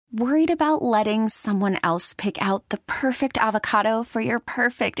Worried about letting someone else pick out the perfect avocado for your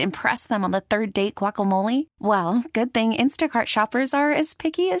perfect impress them on the third date guacamole? Well, good thing Instacart shoppers are as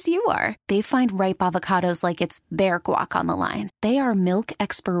picky as you are. They find ripe avocados like it's their guac on the line. They are milk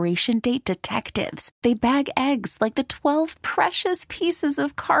expiration date detectives. They bag eggs like the 12 precious pieces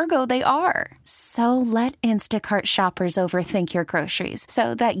of cargo they are. So let Instacart shoppers overthink your groceries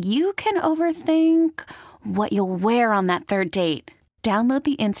so that you can overthink what you'll wear on that third date. Download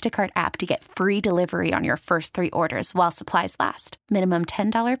the Instacart app to get free delivery on your first 3 orders while supplies last. Minimum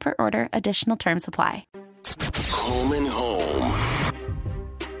 $10 per order. Additional terms apply. Home and Home.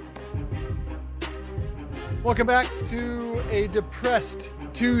 Welcome back to a depressed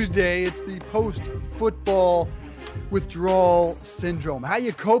Tuesday. It's the post-football withdrawal syndrome. How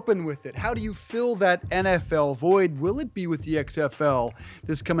you coping with it? How do you fill that NFL void? Will it be with the XFL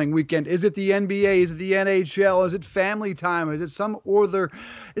this coming weekend? Is it the NBA? Is it the NHL? Is it family time? Is it some other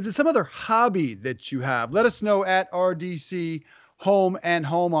hobby that you have? Let us know at RDC Home and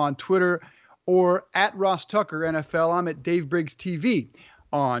Home on Twitter or at Ross Tucker NFL. I'm at Dave Briggs TV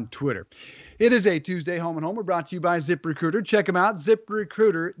on Twitter. It is a Tuesday Home and Home. We're brought to you by ZipRecruiter. Check them out,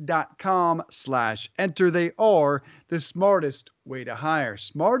 ziprecruiter.com/enter. They are the smartest way to hire.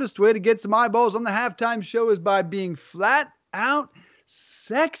 Smartest way to get some eyeballs on the halftime show is by being flat out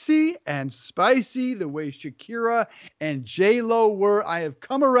sexy and spicy the way Shakira and J-Lo were. I have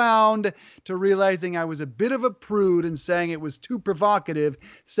come around to realizing I was a bit of a prude and saying it was too provocative.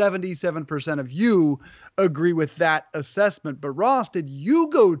 77% of you agree with that assessment. But Ross, did you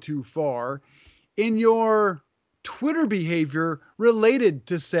go too far in your Twitter behavior related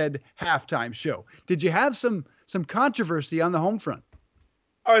to said halftime show? Did you have some controversy on the home front?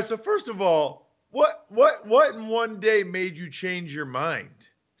 All right, so first of all, what in one day made you change your mind?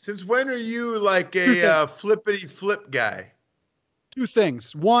 Since when are you like a flippity flip guy? 2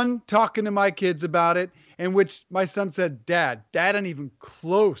 things. One, talking to my kids about it, in which my son said, Dad ain't even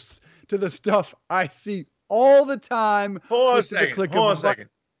close to the stuff I see all the time. Hold on a second.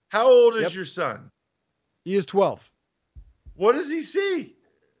 How old is your son? He is 12. What does he see?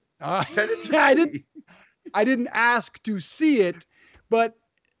 Send it to me. I didn't ask to see it, but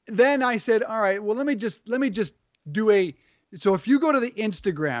then I said, all right, well, let me just do so if you go to the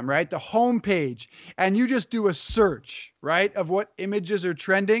Instagram, right, the homepage, and you just do a search, right, of what images are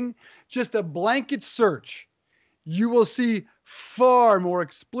trending, just a blanket search, you will see far more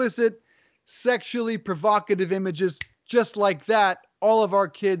explicit, sexually provocative images just like that. All of our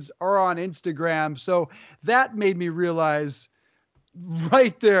kids are on Instagram. So that made me realize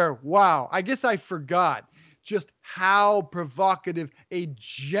right there, wow, I guess I forgot just how provocative a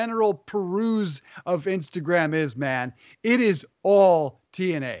general peruse of Instagram is, man. It is all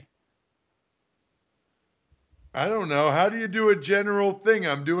TNA. I don't know. How do you do a general thing?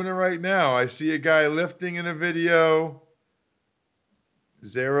 I'm doing it right now. I see a guy lifting in a video.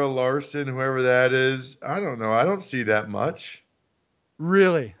 Zara Larson, whoever that is. I don't know. I don't see that much.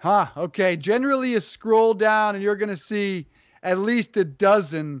 Really? Huh. Okay. Generally, you scroll down and you're going to see at least a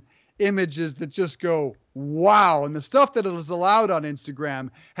dozen images that just go, wow. And the stuff that is allowed on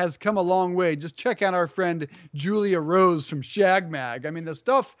Instagram has come a long way. Just check out our friend Julia Rose from Shag Mag. I mean, the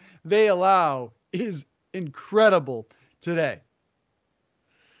stuff they allow is incredible today.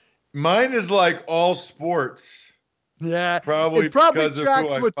 Mine is like all sports. Yeah. Probably it probably because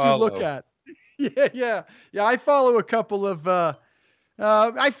tracks of who what I follow. you look at. Yeah. I follow a couple of,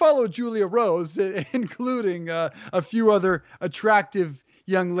 I follow Julia Rose, including a few other attractive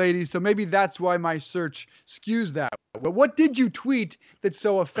young ladies. So maybe that's why my search skews that. But what did you tweet that's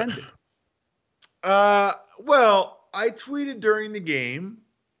so offended? Well, I tweeted during the game.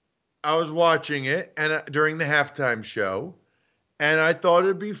 I was watching it and during the halftime show, and I thought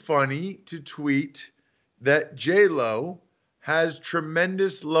it'd be funny to tweet that J-Lo has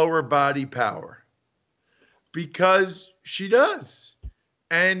tremendous lower body power because she does.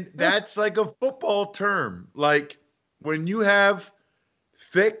 And that's like a football term. Like when you have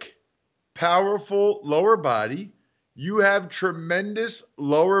thick, powerful lower body, you have tremendous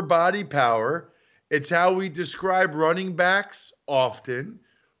lower body power. It's how we describe running backs often.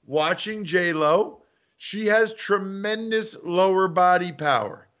 Watching J-Lo, she has tremendous lower body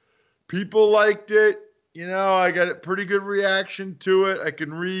power. People liked it. You know, I got a pretty good reaction to it. I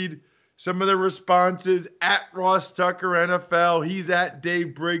can read some of the responses at Ross Tucker NFL. He's at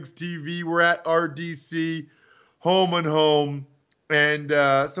Dave Briggs TV. We're at RDC Home and Home. And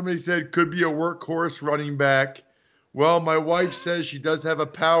somebody said could be a workhorse running back. Well, my wife says she does have a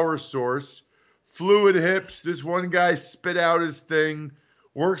power source. Fluid hips. This one guy spit out his thing.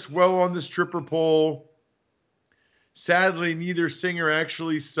 Works well on the stripper pole. Sadly, neither singer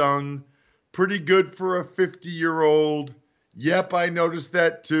actually sung. Pretty good for a 50-year-old. Yep, I noticed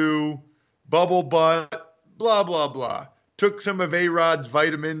that too. Bubble butt, blah, blah, blah. Took some of A-Rod's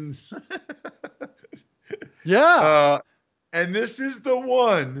vitamins. Yeah. And this is the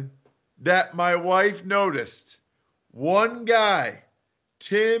one that my wife noticed. One guy,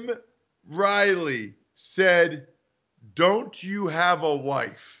 Tim Riley, said, "Don't you have a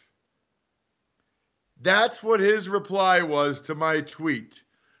wife?" That's what his reply was to my tweet.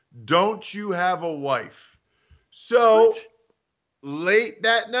 "Don't you have a wife?" So What? late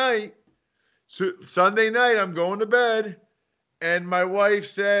that night, so Sunday night, I'm going to bed. And my wife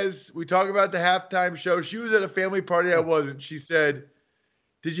says, we talk about the halftime show. She was at a family party. I wasn't. She said,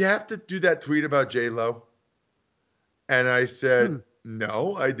 "Did you have to do that tweet about J-Lo?" And I said,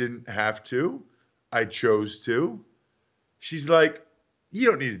 "No, I didn't have to. I chose to." She's like, "You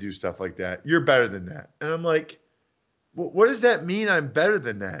don't need to do stuff like that. You're better than that." And I'm like, what does that mean? I'm better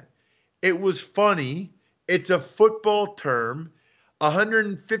than that. It was funny. It's a football term.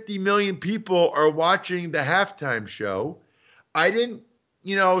 150 million people are watching the halftime show. I didn't,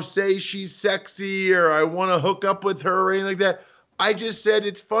 say she's sexy or I want to hook up with her or anything like that. I just said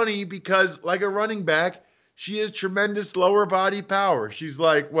it's funny because, like a running back, she has tremendous lower body power. She's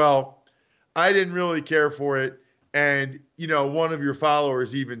like, "Well, I didn't really care for it. And, one of your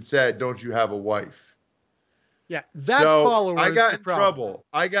followers even said, 'Don't you have a wife?'" Yeah, that so follower. I got is in the problem. trouble.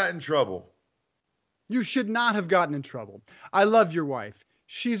 I got in trouble. You should not have gotten in trouble. I love your wife.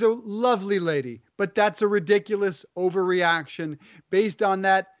 She's a lovely lady, but that's a ridiculous overreaction based on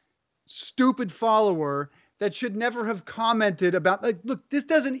that stupid follower that should never have commented about, like, look, this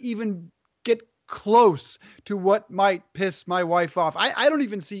doesn't even get close to what might piss my wife off. I don't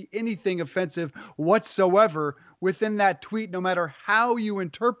even see anything offensive whatsoever within that tweet, no matter how you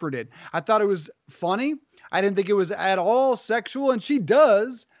interpret it. I thought it was funny. I didn't think it was at all sexual, and she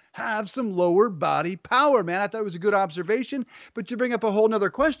does have some lower body power, man. I thought it was a good observation, but you bring up a whole nother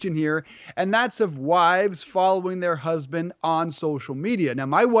question here, and that's of wives following their husband on social media. Now,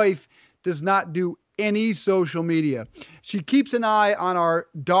 my wife does not do any social media. She keeps an eye on our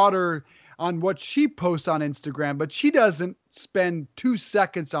daughter, on what she posts on Instagram, but she doesn't spend 2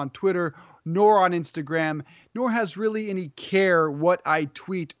 seconds on Twitter nor on Instagram, nor has really any care what I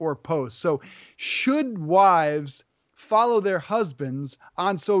tweet or post. So should wives follow their husbands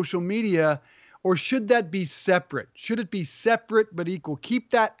on social media, or should that be separate? Should it be separate but equal?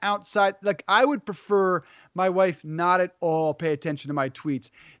 Keep that outside. Like, I would prefer my wife not at all pay attention to my tweets.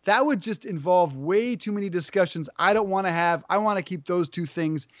 That would just involve way too many discussions I don't want to have. I want to keep those two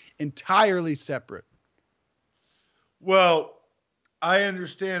things entirely separate. Well, I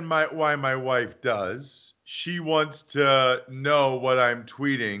understand why my wife does. She wants to know what I'm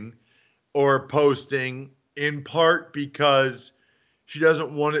tweeting or posting, in part because she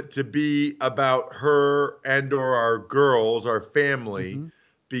doesn't want it to be about her and or our girls, our family,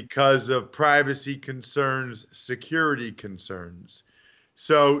 because of privacy concerns, security concerns.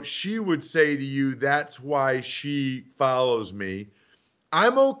 So she would say to you, that's why she follows me.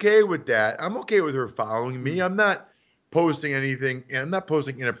 I'm okay with that. I'm okay with her following me. I'm not posting anything. I'm not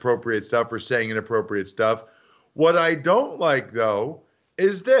posting inappropriate stuff or saying inappropriate stuff. What I don't like, though,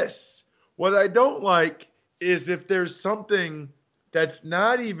 is this. What I don't like is if there's something that's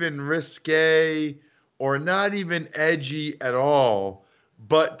not even risque or not even edgy at all,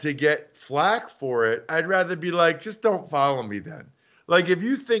 but to get flack for it, I'd rather be like, just don't follow me then. Like, if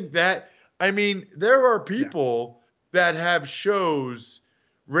you think that, I mean, there are people that have shows,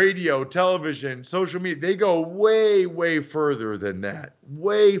 radio, television, social media, they go way, way further than that.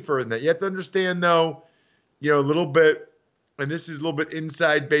 Way further than that. You have to understand, though, a little bit, and this is a little bit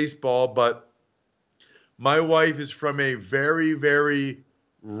inside baseball, but my wife is from a very, very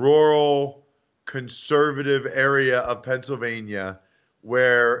rural, conservative area of Pennsylvania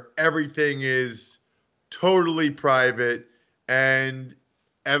where everything is totally private, and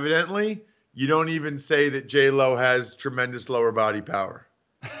evidently you don't even say that J-Lo has tremendous lower body power.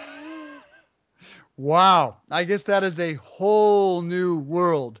 Wow. I guess that is a whole new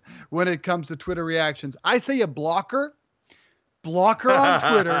world when it comes to Twitter reactions. I say you block her on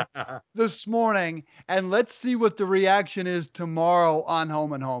Twitter this morning, and let's see what the reaction is tomorrow on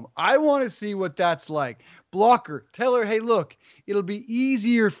Home and Home. I want to see what that's like. Block her. Tell her, hey, look, it'll be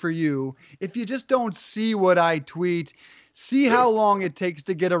easier for you if you just don't see what I tweet. See how long it takes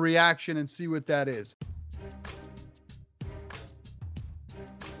to get a reaction and see what that is.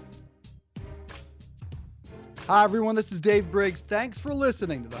 Hi, everyone. This is Dave Briggs. Thanks for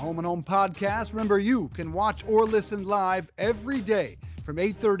listening to the Home and Home podcast. Remember, you can watch or listen live every day from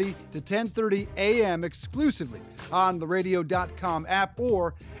 8:30 to 10:30 a.m. exclusively on the radio.com app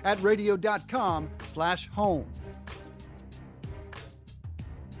or at radio.com/home.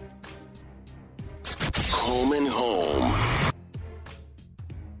 Home and Home.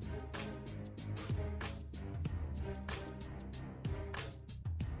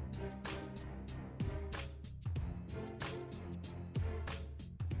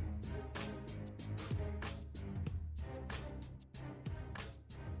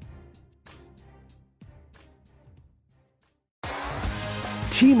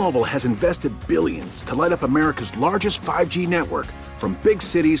 T-Mobile has invested billions to light up America's largest 5G network, from big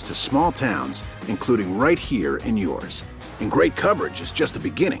cities to small towns, including right here in yours. And great coverage is just the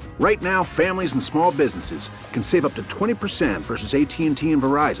beginning. Right now, families and small businesses can save up to 20% versus AT&T and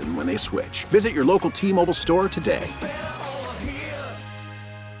Verizon when they switch. Visit your local T-Mobile store today.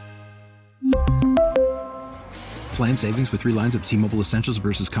 Plan savings with 3 lines of T-Mobile Essentials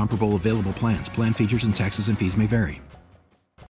versus comparable available plans. Plan features and taxes and fees may vary.